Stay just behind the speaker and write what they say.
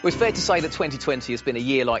Well, it's fair to say that 2020 has been a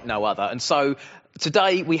year like no other, and so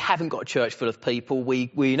today we haven't got a church full of people.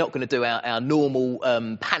 We're not going to do our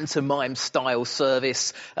normal pantomime style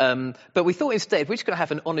service, but we thought instead we're just going to have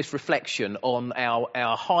an honest reflection on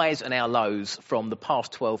our highs and our lows from the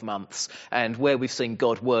past 12 months and where we've seen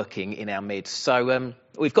God working in our midst. So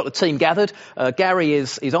we've got the team gathered. Gary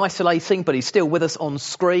is isolating, but he's still with us on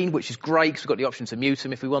screen, which is great because we've got the option to mute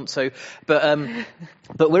him if we want to. But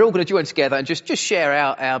we're all going to join together and just share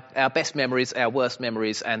our best memories, our worst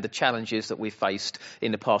memories, and the challenges that we've faced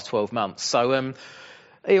in the past 12 months. So,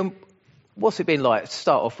 Ian, what's it been like? To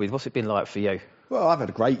start off with, what's it been like for you? Well, I've had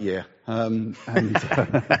a great year, and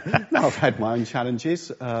I've had my own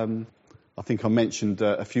challenges. I think I mentioned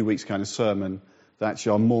a few weeks ago in a sermon that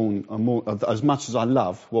actually I mourn, as much as I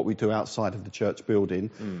love what we do outside of the church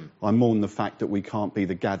building, I mourn the fact that we can't be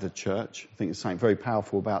the gathered church. I think there's something very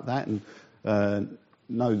powerful about that, and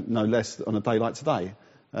no less on a day like today.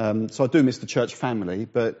 So I do miss the church family,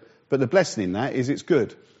 but the blessing in that is it's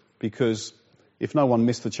good, because if no one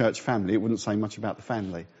missed the church family, it wouldn't say much about the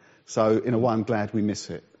family. So in a way, I'm glad we miss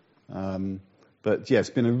it. But yeah, it's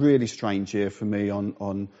been a really strange year for me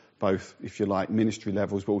on both, if you like, ministry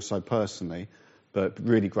levels, but also personally. But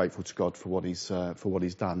really grateful to God for what He's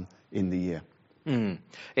done in the year. Yeah,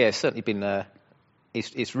 it's certainly been.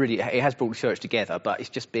 It has brought the church together, but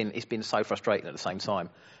it's been so frustrating at the same time.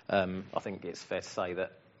 I think it's fair to say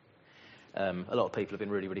that a lot of people have been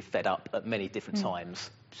really, really fed up at many different times,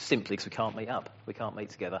 simply because we can't meet up, we can't meet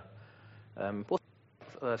together. What's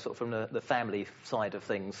sort of from the family side of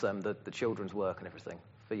things, the children's work and everything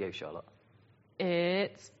for you, Charlotte?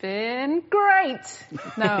 It's been great.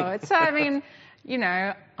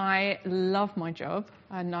 I love my job,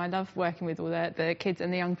 and I love working with all the kids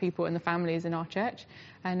and the young people and the families in our church.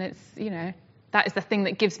 And it's, that is the thing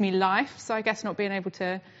that gives me life. So I guess not being able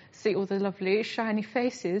to see all the lovely, shiny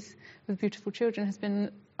faces with beautiful children has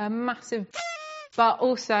been a massive... But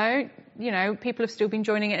also, people have still been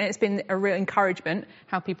joining it, and it's been a real encouragement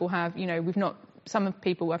how people have, some of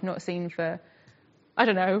people I've not seen for,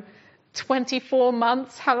 24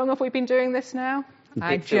 months. How long have we been doing this now?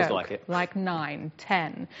 It feels like it. Like 9,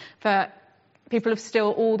 10. But people have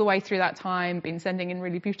still, all the way through that time, been sending in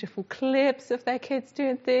really beautiful clips of their kids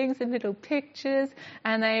doing things and little pictures,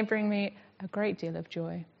 and they bring me a great deal of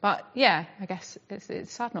joy. But yeah, I guess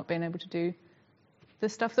it's sad not being able to do the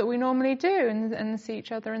stuff that we normally do and see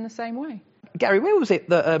each other in the same way. Gary, where was it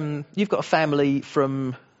that you've got a family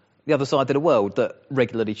from the other side of the world that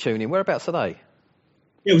regularly tune in? Whereabouts are they?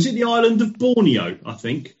 Yeah, was it the island of Borneo, I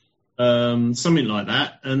think? Something like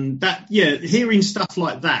that. And that, hearing stuff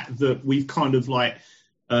like that we've kind of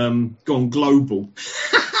gone global,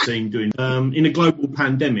 doing in a global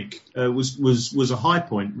pandemic was a high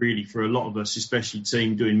point really for a lot of us, especially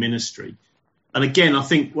team doing ministry. And again, I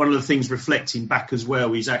think one of the things reflecting back as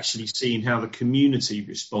well is actually seeing how the community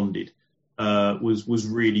responded was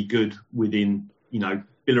really good within,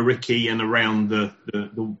 Billericay and around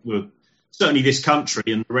the certainly this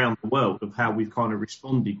country and around the world of how we've kind of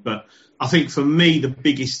responded. But I think for me, the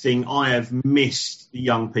biggest thing, I have missed the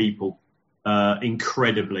young people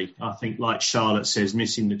incredibly. I think, like Charlotte says,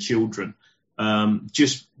 missing the children.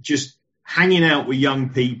 Just hanging out with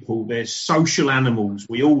young people. They're social animals.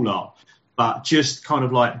 We all are. But just kind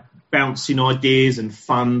of like bouncing ideas and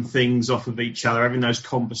fun things off of each other, having those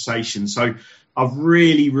conversations. So I've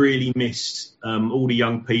really, really missed all the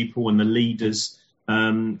young people and the leaders.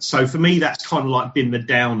 So for me, that's kind of like been the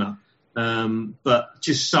downer, but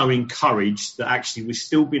just so encouraged that actually we've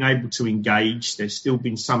still been able to engage. There's still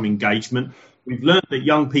been some engagement. We've learned that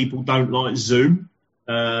young people don't like Zoom,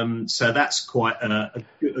 so that's quite a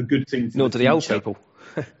good thing. Nor do the old people.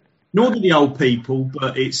 Nor do the old people,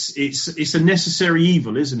 but it's a necessary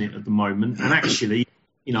evil, isn't it, at the moment? And actually,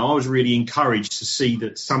 I was really encouraged to see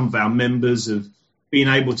that some of our members have been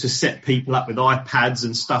able to set people up with iPads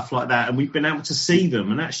and stuff like that, and we've been able to see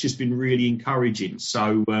them, and that's just been really encouraging.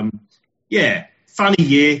 So, funny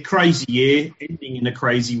year, crazy year, ending in a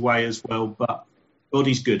crazy way as well, but God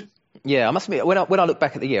is good. Yeah, I must admit, when I look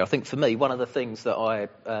back at the year, I think for me, one of the things that I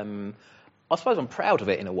suppose I'm proud of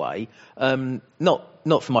it in a way,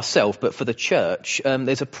 not for myself, but for the church.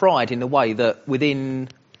 There's a pride in the way that within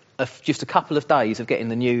just a couple of days of getting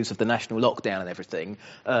the news of the national lockdown and everything,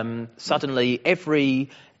 suddenly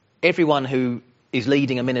everyone who is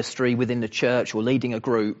leading a ministry within the church or leading a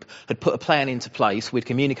group had put a plan into place. We'd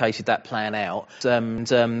communicated that plan out,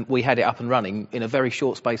 and we had it up and running in a very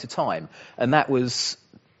short space of time. And that was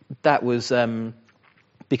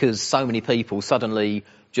because so many people suddenly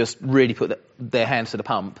just really put their hands to the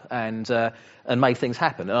pump and made things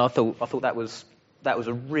happen. And I thought that was that was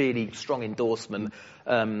a really strong endorsement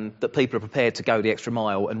that people are prepared to go the extra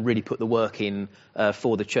mile and really put the work in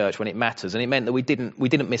for the church when it matters. And it meant that we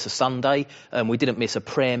didn't miss a Sunday, we didn't miss a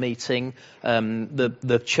prayer meeting.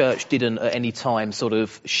 The church didn't at any time sort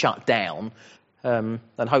of shut down, and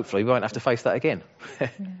hopefully we won't have to face that again.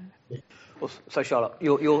 So Charlotte,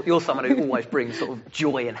 you're someone who always brings sort of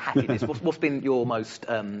joy and happiness. What's been your most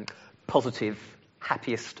positive,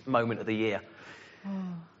 happiest moment of the year?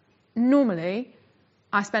 Normally,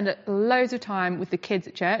 I spend loads of time with the kids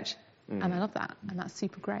at church, and I love that, and that's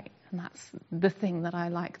super great, and that's the thing that I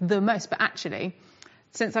like the most. But actually,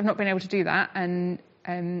 since I've not been able to do that, and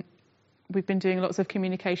we've been doing lots of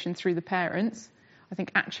communication through the parents, I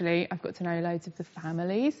think actually I've got to know loads of the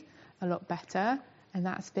families a lot better, and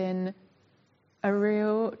that's been a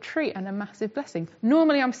real treat and a massive blessing.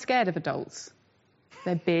 Normally, I'm scared of adults.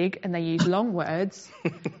 They're big and they use long words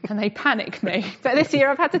and they panic me. But this year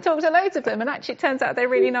I've had to talk to loads of them, and actually it turns out they're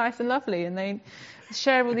really nice and lovely, and they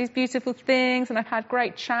share all these beautiful things, and I've had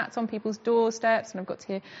great chats on people's doorsteps, and I've got to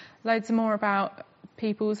hear loads more about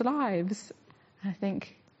people's lives. I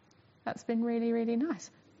think that's been really, really nice.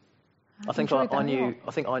 I think I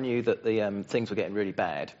knew that the things were getting really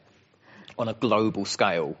bad on a global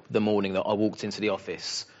scale the morning that I walked into the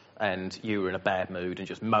office and you were in a bad mood and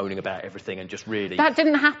just moaning about everything and just really... That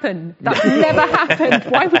didn't happen. That never happened.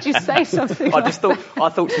 Why would you say something I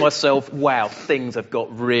thought to myself, wow, things have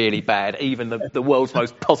got really bad. Even the world's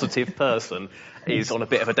most positive person is on a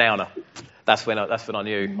bit of a downer. That's when I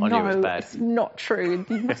knew it was bad. No, it's not true.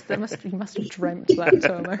 You must have dreamt that,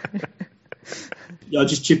 Tom. I'll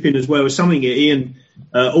just chip in as well. It's something that Ian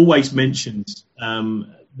always mentions,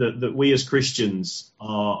 that we as Christians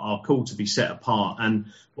are called to be set apart. And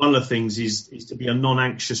one of the things is to be a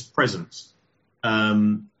non-anxious presence.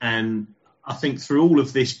 And I think through all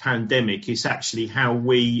of this pandemic, it's actually how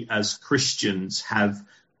we as Christians have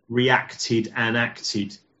reacted and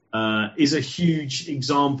acted is a huge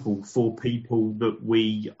example for people that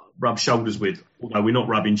we rub shoulders with, although we're not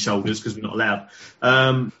rubbing shoulders because we're not allowed.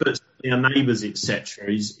 But our neighbours, etc.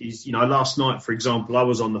 is last night, for example, I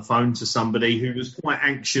was on the phone to somebody who was quite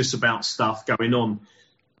anxious about stuff going on,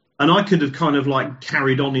 and I could have kind of like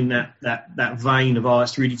carried on in that vein of,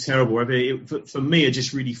 it's really terrible. For me, I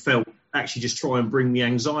just really felt actually just try and bring the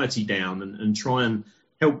anxiety down and try and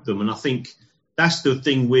help them. And I think that's the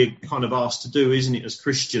thing we're kind of asked to do, isn't it, as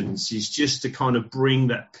Christians, is just to kind of bring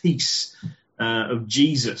that peace of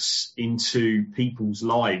Jesus into people's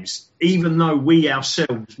lives, even though we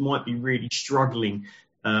ourselves might be really struggling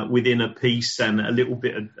with inner peace and a little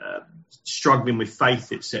bit of struggling with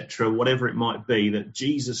faith, etc., whatever it might be, that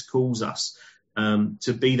Jesus calls us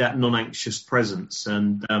to be that non-anxious presence.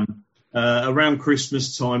 And around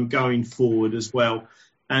Christmas time going forward as well.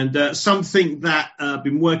 And something that I've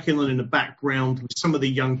been working on in the background with some of the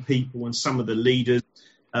young people and some of the leaders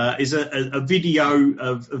is a video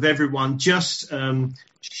of everyone just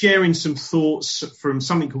sharing some thoughts from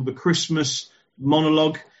something called the Christmas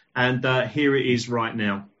monologue. And here it is right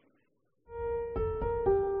now.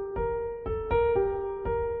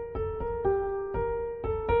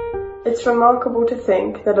 It's remarkable to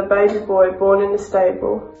think that a baby boy born in a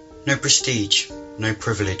stable... No prestige, no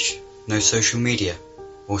privilege, no social media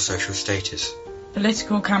or social status.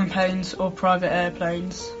 Political campaigns or private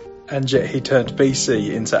airplanes. And yet he turned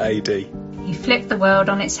BC into AD. He flipped the world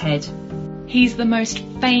on its head. He's the most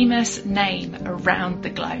famous name around the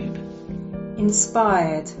globe.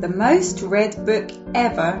 Inspired the most read book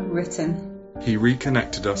ever written. He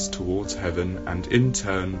reconnected us towards heaven and in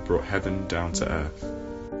turn brought heaven down to earth.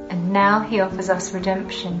 And now he offers us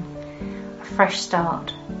redemption, a fresh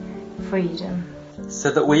start, freedom.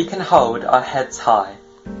 So that we can hold our heads high.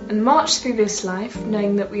 And march through this life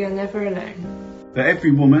knowing that we are never alone. For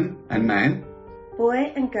every woman and man,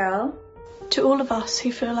 boy and girl, to all of us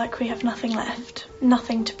who feel like we have nothing left,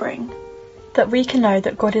 nothing to bring, that we can know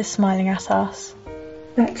that God is smiling at us,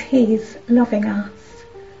 that He's loving us,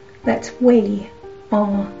 that we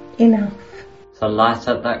are enough. So light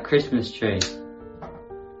up that Christmas tree.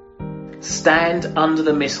 Stand under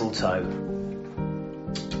the mistletoe.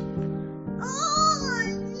 Oh,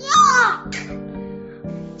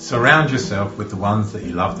 yuck! Surround yourself with the ones that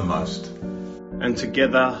you love the most. And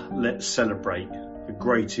together, let's celebrate the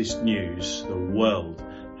greatest news the world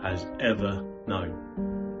has ever known.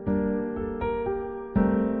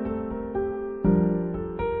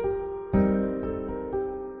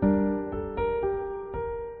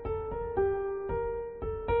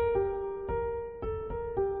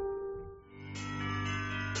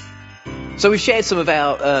 So we've shared some of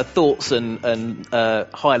our thoughts and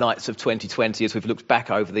highlights of 2020 as we've looked back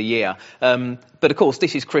over the year. But of course,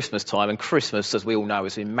 this is Christmas time, and Christmas, as we all know,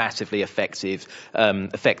 has been massively affected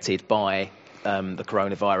by the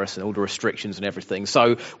coronavirus and all the restrictions and everything.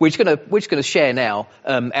 So we're just going to share now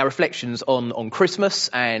our reflections on Christmas,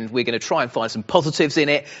 and we're going to try and find some positives in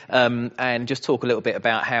it, and just talk a little bit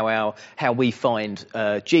about how we find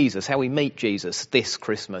Jesus, how we meet Jesus this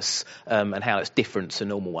Christmas, and how it's different to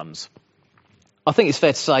normal ones. I think it's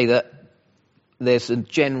fair to say that there's a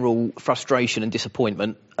general frustration and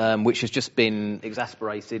disappointment, which has just been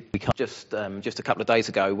exasperated. We can't just a couple of days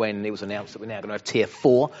ago when it was announced that we're now going to have Tier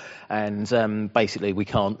 4, and basically we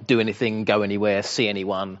can't do anything, go anywhere, see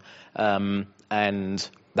anyone, and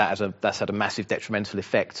that's had a massive detrimental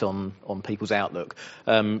effect on people's outlook.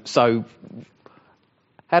 So,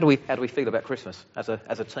 how do we feel about Christmas as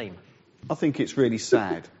a team? I think it's really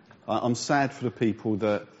sad. I'm sad for the people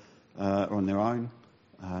that are on their own.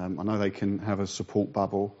 I know they can have a support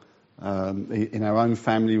bubble. In our own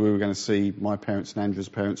family, we were going to see my parents and Andrew's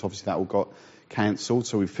parents. Obviously, that all got cancelled,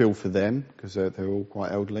 so we feel for them because they're all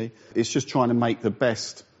quite elderly. It's just trying to make the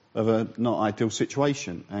best of a not ideal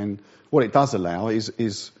situation. And what it does allow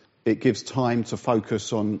is it gives time to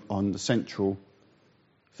focus on the central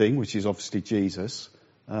thing, which is obviously Jesus.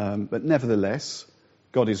 But nevertheless,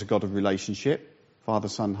 God is a God of relationship, Father,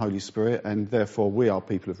 Son, Holy Spirit, and therefore we are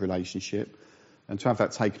people of relationship. And to have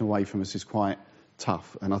that taken away from us is quite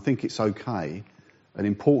tough. And I think it's okay and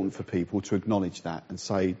important for people to acknowledge that and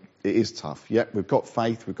say it is tough. Yep, we've got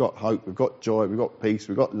faith, we've got hope, we've got joy, we've got peace,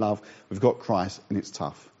 we've got love, we've got Christ, and it's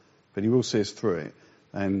tough. But he will see us through it.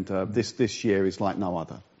 And this year is like no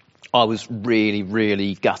other. I was really,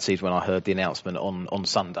 really gutted when I heard the announcement on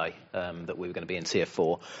Sunday that we were going to be in Tier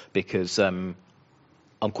 4, because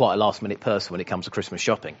I'm quite a last-minute person when it comes to Christmas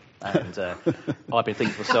shopping, and I've been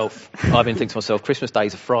thinking to myself, Christmas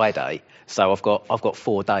Day's a Friday, so I've got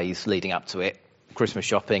 4 days leading up to it. Christmas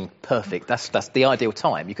shopping, perfect. That's the ideal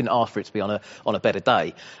time. You couldn't ask for it to be on a better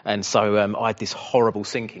day. And so I had this horrible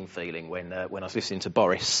sinking feeling when I was listening to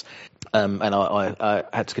Boris, and I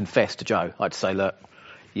had to confess to Jo. I had to say, look,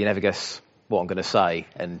 you never guess what I'm going to say,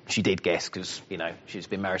 and she did guess because she's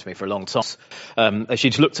been married to me for a long time. She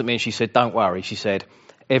just looked at me and she said, "Don't worry," she said.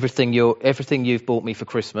 Everything you've bought me for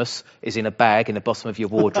Christmas is in a bag in the bottom of your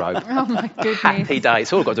wardrobe. Oh my goodness! Happy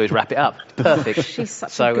days. All I've got to do is wrap it up. Perfect. She's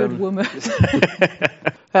such a good woman.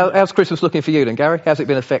 How's Christmas looking for you then, Gary? How's it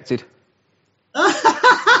been affected? I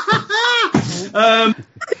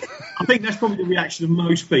think that's probably the reaction of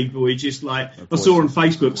most people. It's just like, I saw on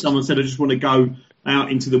Facebook, someone said, I just want to go out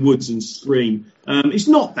into the woods and scream. It's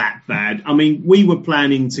not that bad. I mean, we were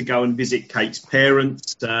planning to go and visit Kate's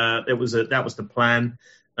parents. That was the plan.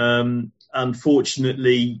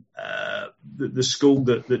 Unfortunately, the school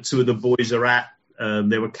that 2 of the boys are at,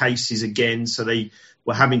 there were cases again, so they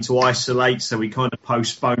were having to isolate. So we kind of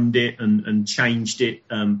postponed it and changed it,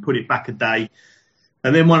 put it back a day.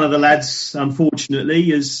 And then one of the lads, unfortunately,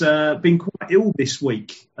 has been quite ill this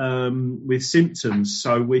week with symptoms.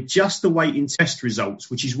 So we're just awaiting test results,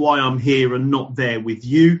 which is why I'm here and not there with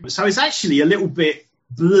you. So it's actually a little bit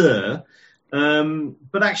blur.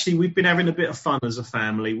 But actually, we've been having a bit of fun as a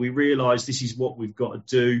family. We realised this is what we've got to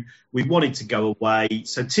do. We wanted to go away.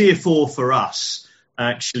 So Tier 4 for us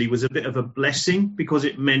actually was a bit of a blessing, because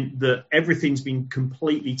it meant that everything's been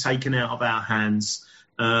completely taken out of our hands.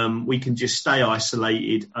 We can just stay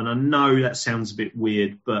isolated. And I know that sounds a bit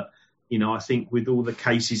weird, but, I think with all the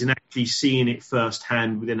cases and actually seeing it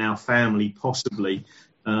firsthand within our family, possibly,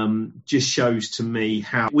 just shows to me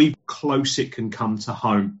how close it can come to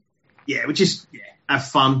home. Yeah, we just have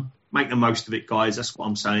fun, make the most of it, guys. That's what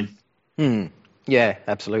I'm saying. Yeah,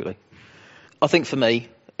 absolutely. I think for me,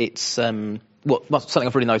 it's something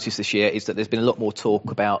I've really noticed this year is that there's been a lot more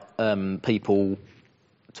talk about people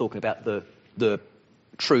talking about the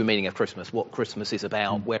true meaning of Christmas, what Christmas is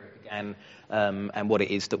about, where it began, and what it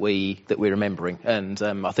is that we're remembering. And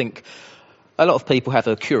I think a lot of people have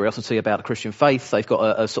a curiosity about the Christian faith. They've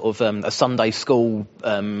got a sort of a Sunday school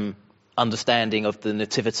understanding of the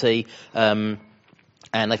nativity, and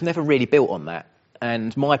they've never really built on that.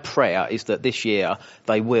 And my prayer is that this year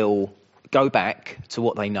they will go back to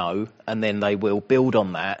what they know, and then they will build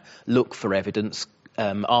on that, look for evidence,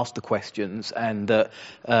 ask the questions, and that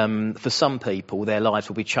for some people their lives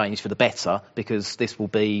will be changed for the better, because this will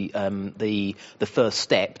be the first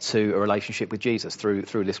step to a relationship with Jesus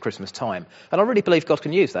through this Christmas time. And I really believe God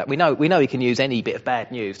can use that. We know he can use any bit of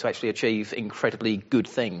bad news to actually achieve incredibly good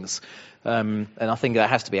things, and I think that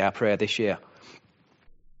has to be our prayer this year.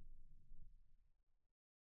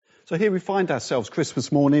 So here we find ourselves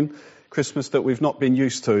Christmas morning, Christmas that we've not been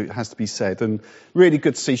used to, it has to be said. And really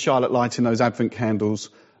good to see Charlotte lighting those Advent candles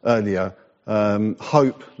earlier.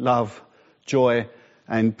 Hope, love, joy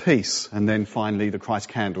and peace. And then finally the Christ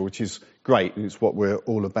candle, which is great, and it's what we're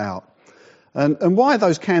all about. And why are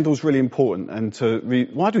those candles really important?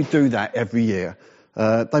 And why do we do that every year?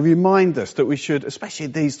 They remind us that we should, especially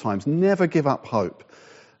at these times, never give up hope.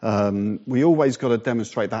 We always got to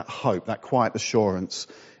demonstrate that hope, that quiet assurance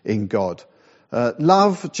in God.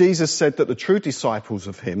 Love, Jesus said that the true disciples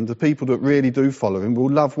of him, the people that really do follow him, will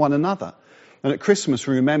love one another. And at Christmas,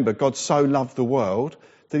 we remember God so loved the world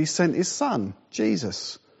that he sent his son,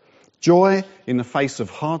 Jesus. Joy in the face of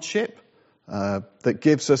hardship that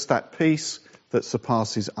gives us that peace that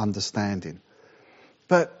surpasses understanding.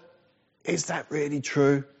 But is that really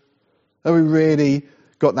true? Have we really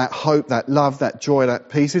got that hope, that love, that joy, that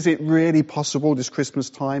peace? Is it really possible this Christmas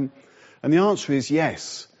time? And the answer is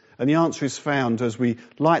yes. And the answer is found as we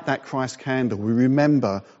light that Christ candle. We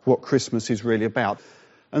remember what Christmas is really about.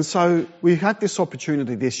 And so we had this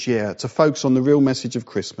opportunity this year to focus on the real message of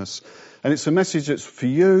Christmas. And it's a message that's for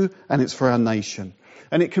you and it's for our nation.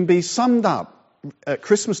 And it can be summed up at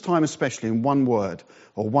Christmas time especially in one word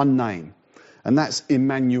or one name. And that's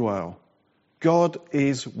Emmanuel. God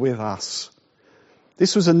is with us.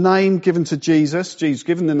 This was a name given to Jesus. Jesus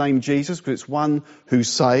given the name Jesus because it's one who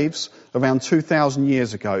saves around 2,000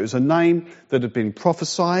 years ago. It was a name that had been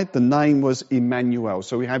prophesied. The name was Emmanuel.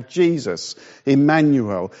 So we have Jesus,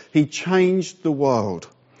 Emmanuel. He changed the world.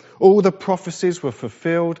 All the prophecies were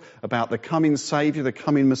fulfilled about the coming Saviour, the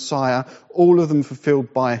coming Messiah, all of them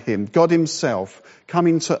fulfilled by him. God himself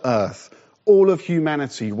coming to earth, all of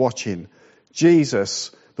humanity watching. Jesus,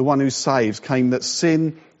 the one who saves, came that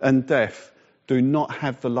sin and death do not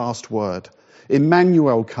have the last word.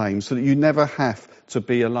 Emmanuel came so that you never have to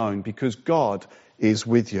be alone because God is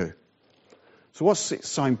with you. So what's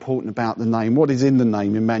so important about the name? What is in the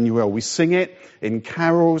name Emmanuel? We sing it in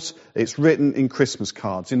carols. It's written in Christmas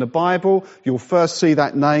cards. In the Bible, you'll first see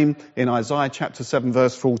that name in Isaiah chapter 7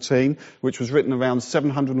 verse 14, which was written around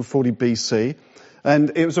 740 BC.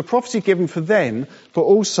 And it was a prophecy given for then, but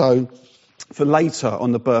also for later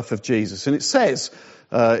on the birth of Jesus. And it says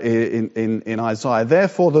in Isaiah,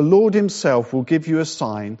 therefore the Lord himself will give you a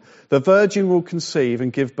sign. The virgin will conceive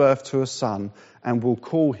and give birth to a son and will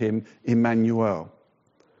call him Emmanuel.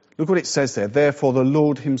 Look what it says there. Therefore the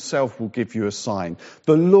Lord himself will give you a sign.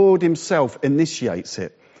 The Lord himself initiates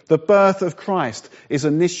it. The birth of Christ is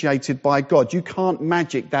initiated by God. You can't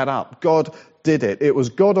magic that up. God did it. It was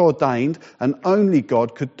God ordained and only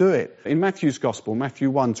God could do it. In Matthew's Gospel, Matthew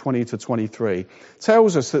 1, 20 to 23,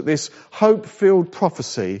 tells us that this hope-filled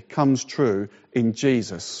prophecy comes true in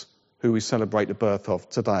Jesus, who we celebrate the birth of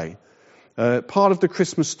today. Part of the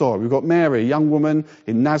Christmas story. We've got Mary, a young woman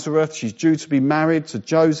in Nazareth. She's due to be married to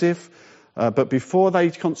Joseph. But before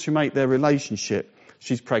they consummate their relationship,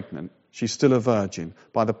 she's pregnant. She's still a virgin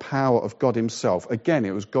by the power of God himself. Again,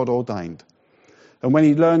 it was God ordained. And when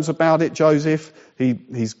he learns about it, Joseph,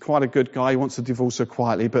 he's quite a good guy. He wants to divorce her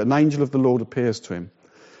quietly. But an angel of the Lord appears to him.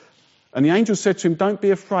 And the angel said to him, don't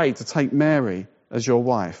be afraid to take Mary as your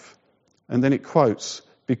wife. And then it quotes,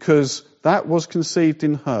 because that was conceived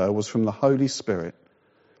in her was from the Holy Spirit.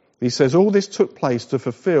 He says, all this took place to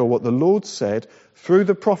fulfill what the Lord said through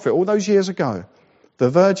the prophet all those years ago.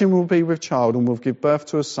 The virgin will be with child and will give birth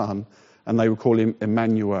to a son, and they will call him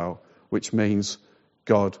Emmanuel, which means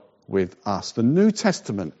God with us. The New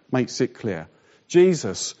Testament makes it clear.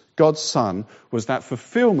 Jesus, God's Son, was that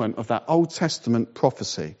fulfillment of that Old Testament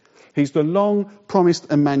prophecy. He's the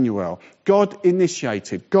long-promised Emmanuel. God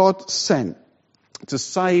initiated, God sent to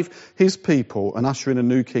save his people and usher in a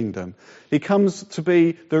new kingdom. He comes to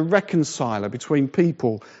be the reconciler between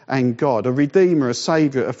people and God, a redeemer, a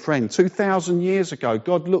saviour, a friend. 2,000 years ago,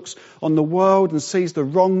 God looks on the world and sees the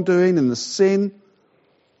wrongdoing and the sin,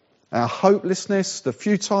 our hopelessness, the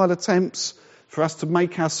futile attempts for us to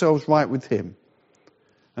make ourselves right with him.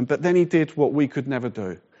 But then he did what we could never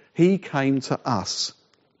do. He came to us.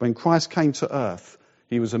 When Christ came to earth,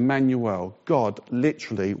 he was Emmanuel, God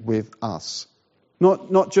literally with us.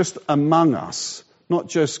 Not just among us, not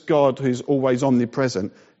just God who's always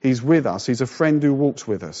omnipresent. He's with us. He's a friend who walks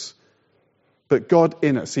with us. But God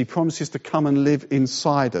in us. He promises to come and live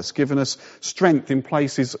inside us, giving us strength in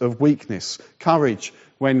places of weakness, courage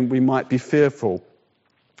when we might be fearful.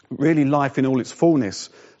 Really life in all its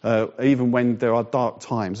fullness, even when there are dark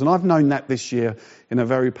times. And I've known that this year in a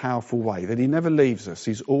very powerful way, that he never leaves us.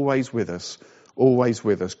 He's always with us,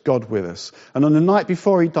 God with us. And on the night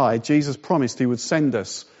before he died, Jesus promised he would send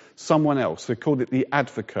us someone else. They called it the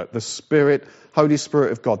Advocate, the Spirit, Holy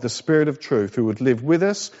Spirit of God, the Spirit of truth, who would live with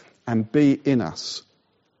us and be in us.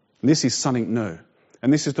 And this is something new.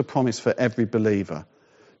 And this is the promise for every believer.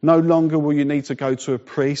 No longer will you need to go to a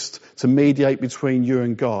priest to mediate between you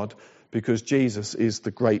and God, because Jesus is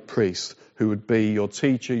the great priest who would be your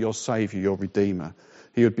teacher, your saviour, your redeemer.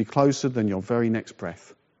 He would be closer than your very next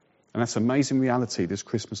breath. And that's an amazing reality this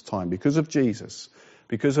Christmas time. Because of Jesus,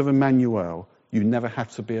 because of Emmanuel, you never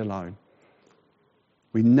have to be alone.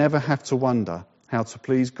 We never have to wonder how to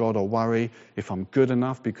please God or worry if I'm good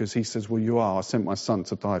enough, because he says, well, you are. I sent my son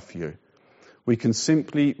to die for you. We can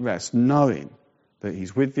simply rest knowing that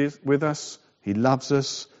he's with us, he loves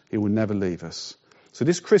us, he will never leave us. So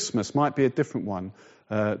this Christmas might be a different one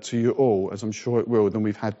to you all, as I'm sure it will, than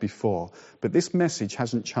we've had before. But this message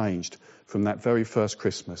hasn't changed from that very first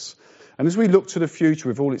Christmas. And as we look to the future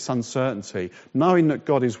with all its uncertainty, knowing that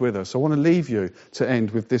God is with us, I want to leave you to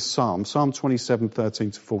end with this psalm, Psalm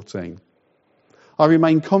 27:13-14. I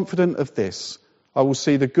remain confident of this. I will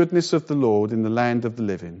see the goodness of the Lord in the land of the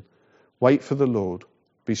living. Wait for the Lord.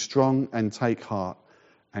 Be strong and take heart,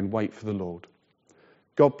 and wait for the Lord.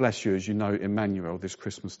 God bless you as you know Emmanuel this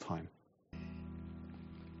Christmas time.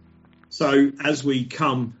 So as we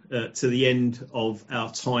come to the end of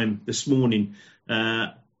our time this morning,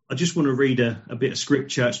 I just want to read a bit of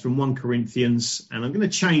scripture. It's from 1 Corinthians, and I'm going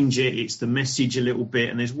to change it. It's the message a little bit,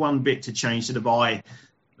 and there's one bit to change to the I.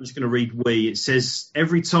 I'm just going to read we. It says,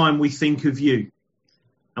 every time we think of you,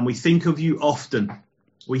 and we think of you often,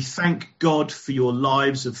 we thank God for your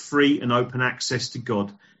lives of free and open access to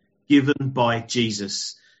God, given by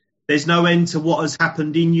Jesus. There's no end to what has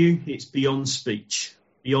happened in you. It's beyond speech,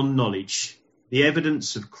 beyond knowledge. The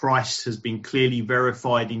evidence of Christ has been clearly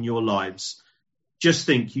verified in your lives. Just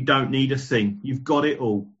think, you don't need a thing. You've got it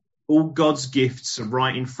all. All God's gifts are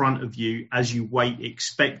right in front of you as you wait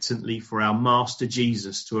expectantly for our Master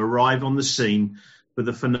Jesus to arrive on the scene for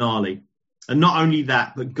the finale. And not only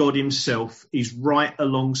that, but God himself is right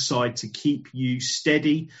alongside to keep you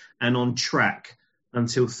steady and on track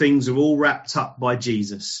until things are all wrapped up by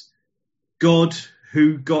Jesus. God,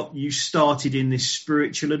 who got you started in this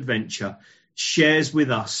spiritual adventure, shares with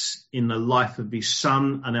us in the life of his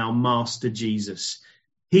Son and our Master Jesus.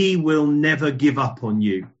 He will never give up on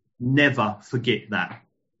you. Never forget that.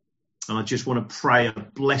 And I just want to pray a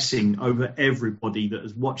blessing over everybody that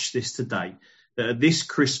has watched this today, that at this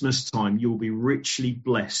Christmas time, you'll be richly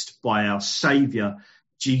blessed by our Saviour,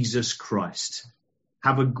 Jesus Christ.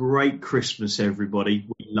 Have a great Christmas, everybody.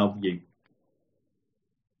 We love you.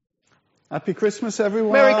 Happy Christmas,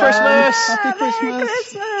 everyone. Merry Christmas. Happy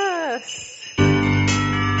Christmas. Merry Christmas.